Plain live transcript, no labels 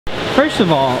First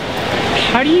of all,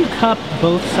 how do you cup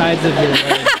both sides of your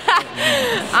legs?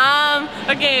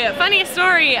 Okay, funny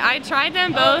story. I tried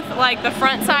them both, like the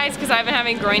front sides, because I've been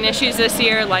having groin issues this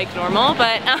year like normal,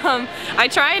 but I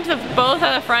tried both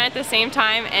at the front at the same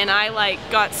time, and I like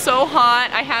got so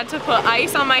hot I had to put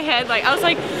ice on my head. Like I was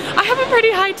like, I have a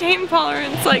pretty high pain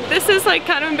tolerance, like this is like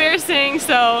kind of embarrassing.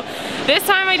 So this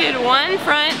time I did one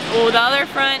front, the other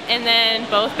front, and then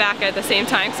both back at the same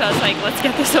time. So I was like, let's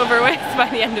get this over with by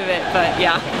the end of it. But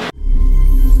yeah,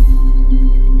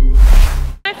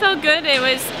 I felt good. It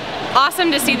was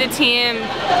awesome to see the team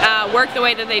work the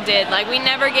way that they did. Like we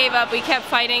never gave up, we kept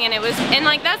fighting, and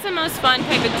like that's the most fun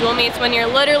type of dual meets, when you're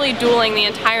literally dueling the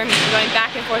entire meet, going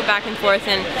back and forth.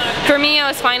 And for me, I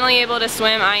was finally able to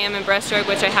swim IM and breaststroke,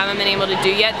 which I haven't been able to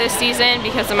do yet this season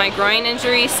because of my groin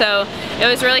injury. So it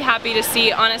was really happy to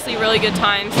see, honestly, really good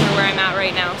times for where I'm at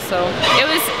right now. So it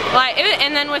was like,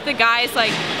 and then with the guys,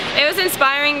 like it was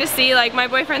inspiring to see like my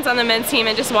boyfriend's on the men's team,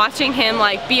 and just watching him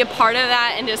like be a part of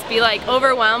that and just be like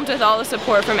overwhelmed with all the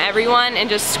support from everyone and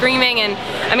just screaming. And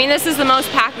I mean, this is the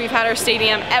most packed we've had our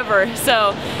stadium ever,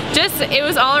 so just it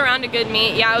was all around a good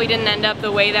meet. Yeah, we didn't end up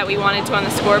the way that we wanted to on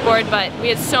the scoreboard, but we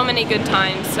had so many good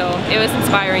times, so it was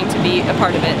inspiring to be a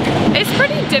part of it. It's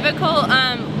pretty difficult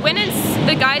when it's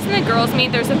the guys and the girls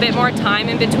meet. There's a bit more time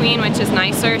in between, which is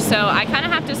nicer, so I kind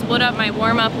of have to split up my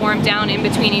warm-up, warm-down in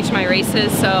between each of my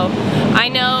races. So I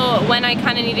know when I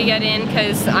kind of need to get in,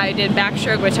 because I did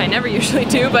backstroke, which I never usually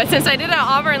do, but since I did it at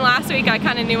Auburn last week, I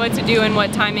kind of knew what to do and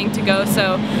what timing to go.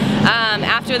 So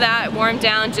after that, warm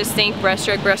down, just think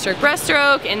breaststroke, breaststroke,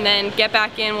 breaststroke, and then get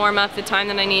back in, warm up the time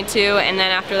that I need to, and then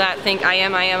after that, think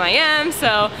IM.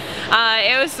 So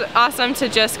it was awesome to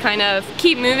just kind of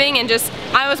keep moving, and just,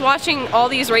 I was watching all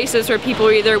these races where people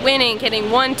were either winning,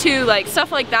 getting 1, 2, like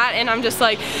stuff like that, and I'm just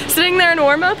like sitting there in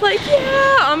warm up like,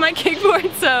 yeah, on my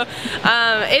kickboard. So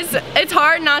it's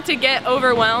hard not to get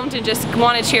overwhelmed and just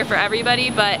want to cheer for everybody,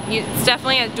 but it's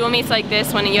definitely at dual meets like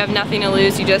this, when you have nothing to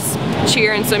lose, you just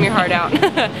cheer and swim your heart out.